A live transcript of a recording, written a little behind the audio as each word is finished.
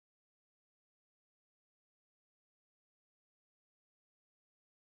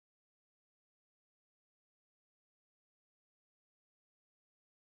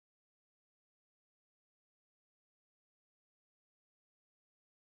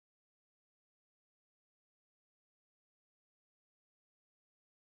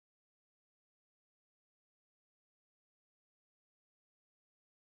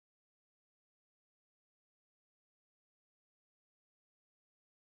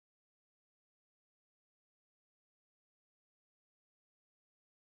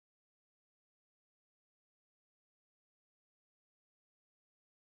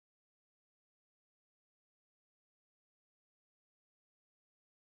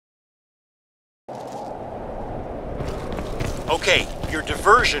Okay, your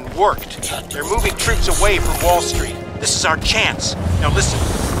diversion worked. They're moving troops away from Wall Street. This is our chance. Now listen,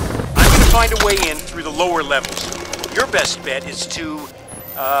 I'm gonna find a way in through the lower levels. Your best bet is to,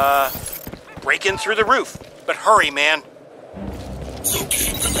 break in through the roof. But hurry, man.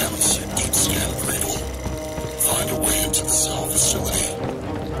 Locate the nanosuit deep scan cradle. Find a way into the cell facility.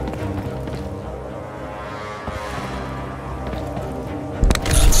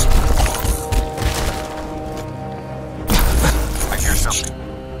 I hear something.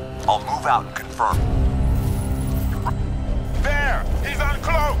 I'll move out and confirm. There! He's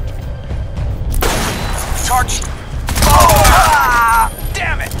uncloaked! Charge! Oh! Ah!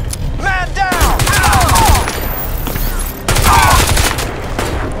 Damn it! Man down! Ah!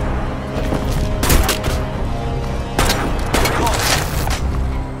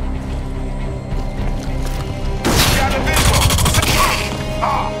 Got a visual!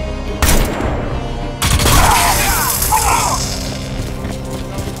 Ah!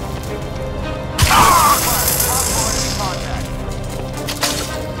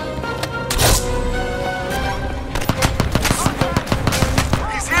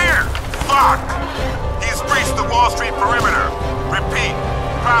 He's breached the Wall Street perimeter. Repeat,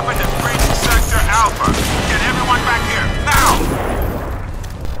 Prophet has breached Sector Alpha. Get everyone back here, now!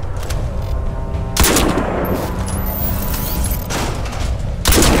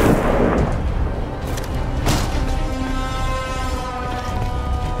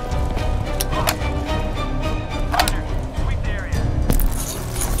 Roger, sweep the area.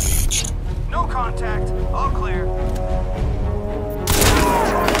 No contact, all clear.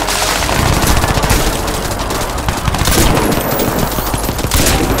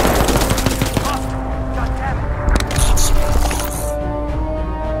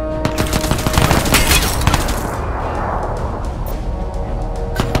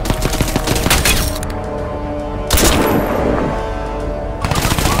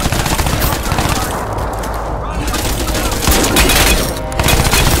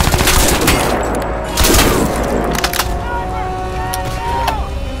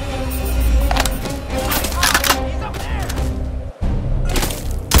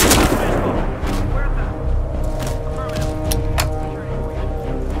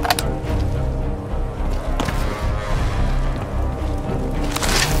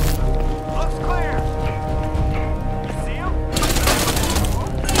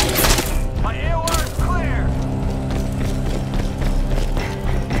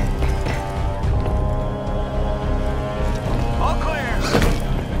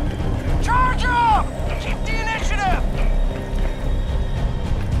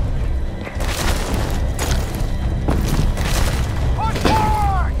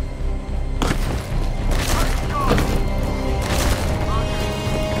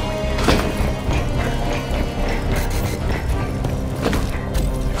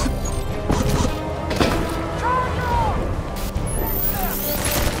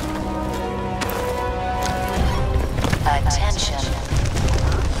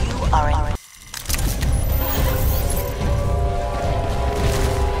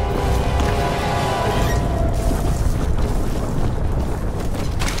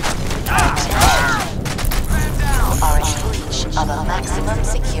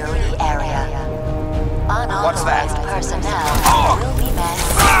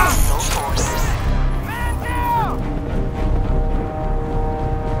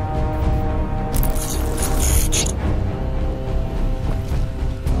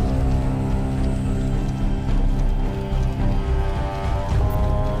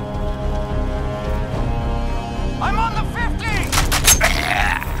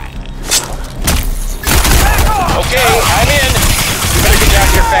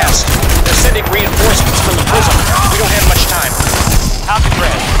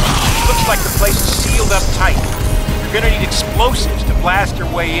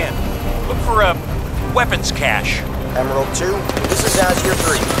 Weapons cache. Emerald 2, this is Azure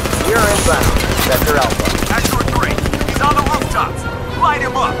 3. We are inbound. Sector Alpha. Azure 3, he's on the rooftops. Light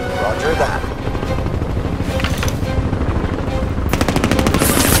him up. Roger that.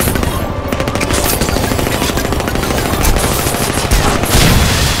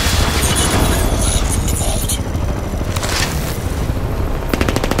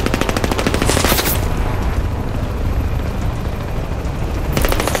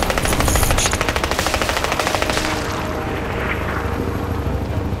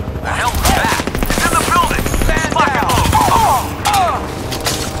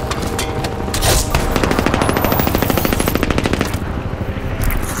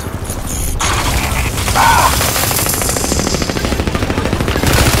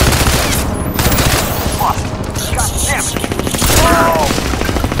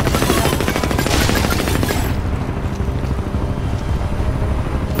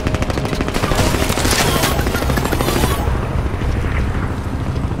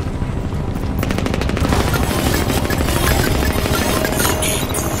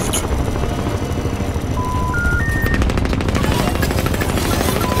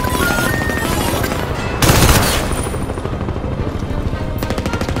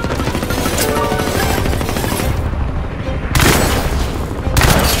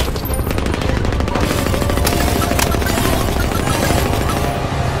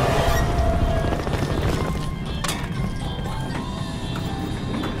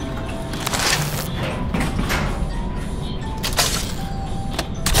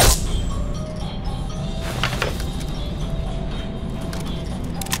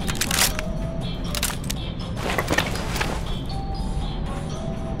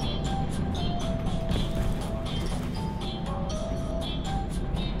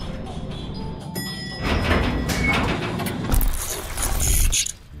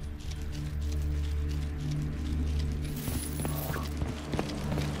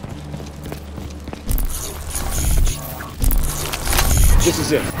 This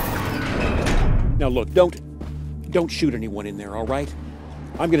is it. Now look, don't shoot anyone in there, all right?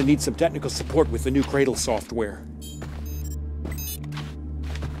 I'm gonna need some technical support with the new Cradle software.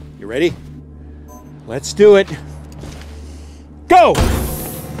 You ready? Let's do it. Go!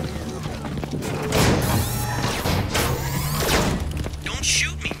 Don't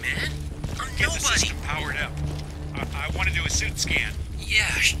shoot me, man. I'm Get the nobody. system powered up. I want to do a suit scan. Yeah,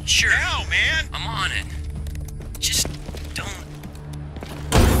 sure. Now, man! I'm on it. Just don't.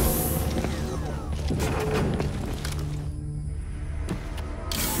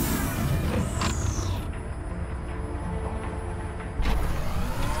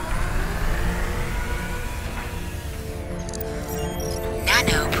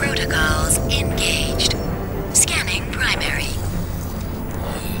 Nano protocols engaged. Scanning primary.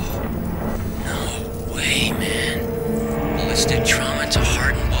 No way, man. Ballistic trauma to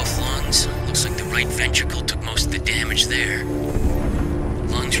heart and both lungs. Looks like the right ventricle took most of the damage there.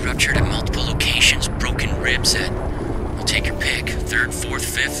 Lungs ruptured at multiple locations, broken ribs at, I'll take your pick, 3rd, 4th,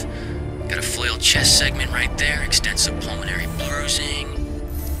 5th. Got a flailed chest segment right there, extensive pulmonary bruising.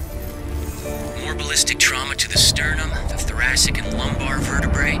 More ballistic trauma to the sternum, the thoracic and lumbar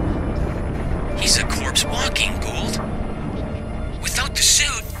vertebrae. He's a corpse walking, Gould. Without the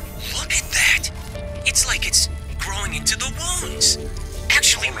suit, look at that. It's like it's growing into the wounds.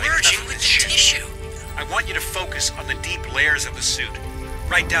 Actually merging with the tissue. I want you to focus on the deep layers of the suit.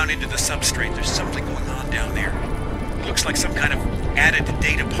 Right down into the substrate. There's something going on down there. It looks like some kind of added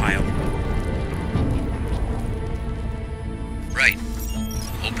data pile. Right.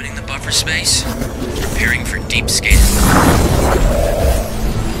 Opening the buffer space. Preparing for deep scan.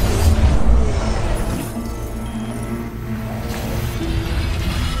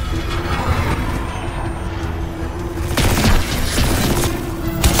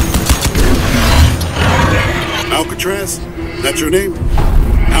 Alcatraz? That's your name?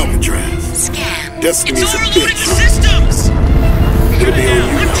 Alcatraz. Scan. Destiny's It's a overloading bitch. systems! It'll be on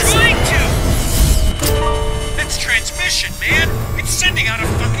you I'm now, son. trying to! That's transmission, man! It's sending out a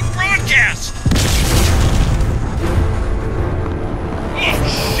fucking broadcast!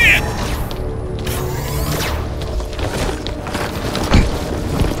 Oh, shit!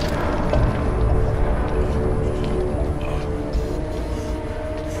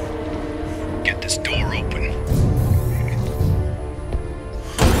 Get this door open.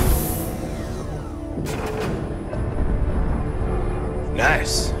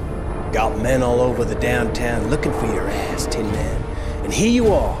 Nice. Got men all over the downtown looking for your ass, Tin Man. And here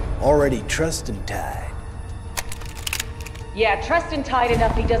you are, already trussed and tied. Yeah, trussed and tied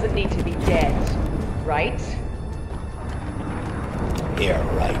enough he doesn't need to be dead. Right? Yeah,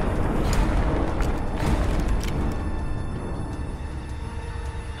 right.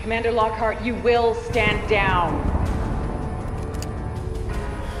 Commander Lockhart, you will stand down.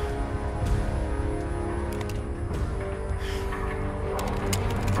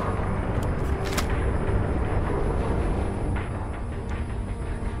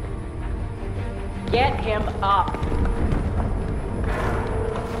 Get him up.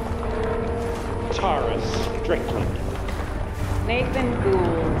 Tara Strickland. Nathan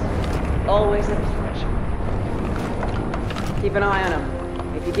Gould. Always a pleasure. Keep an eye on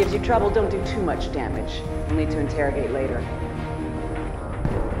him. If he gives you trouble, don't do too much damage. We'll need to interrogate later.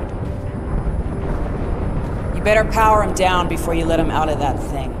 You better power him down before you let him out of that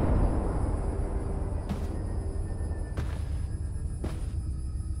thing.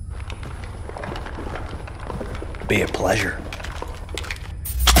 Be a pleasure.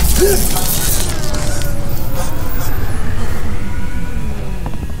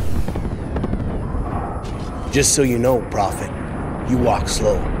 Just so you know, Prophet, you walk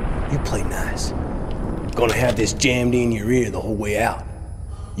slow. You play nice. Gonna have this jammed in your ear the whole way out.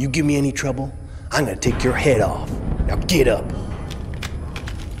 You give me any trouble, I'm gonna take your head off. Now get up.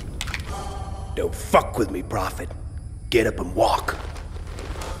 Don't fuck with me, Prophet. Get up and walk.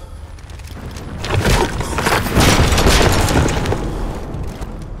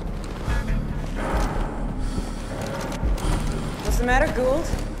 What's the matter, Gould?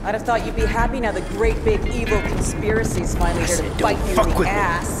 I'd have thought you'd be happy now the great big evil conspiracy's finally here to bite you in the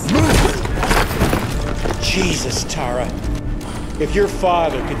ass. Jesus, Tara. If your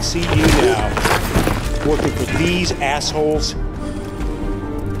father could see you now, working for these assholes...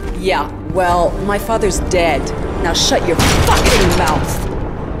 Yeah, well, my father's dead. Now shut your fucking mouth!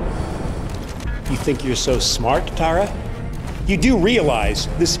 You think you're so smart, Tara? You do realize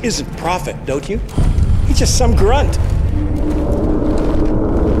this isn't Prophet, don't you? He's just some grunt.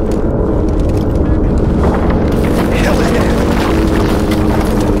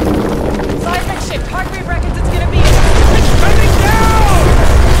 Seismic shit, Hargreave reckons it's gonna be... It's coming down!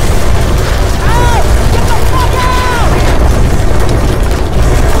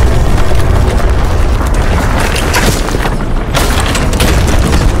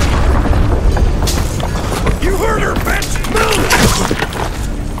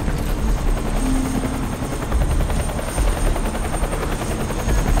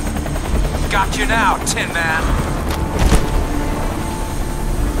 Tin Man.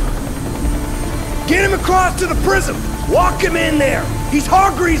 Get him across to the prism! Walk him in there! He's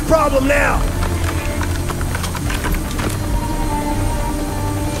Hargreaves' problem now!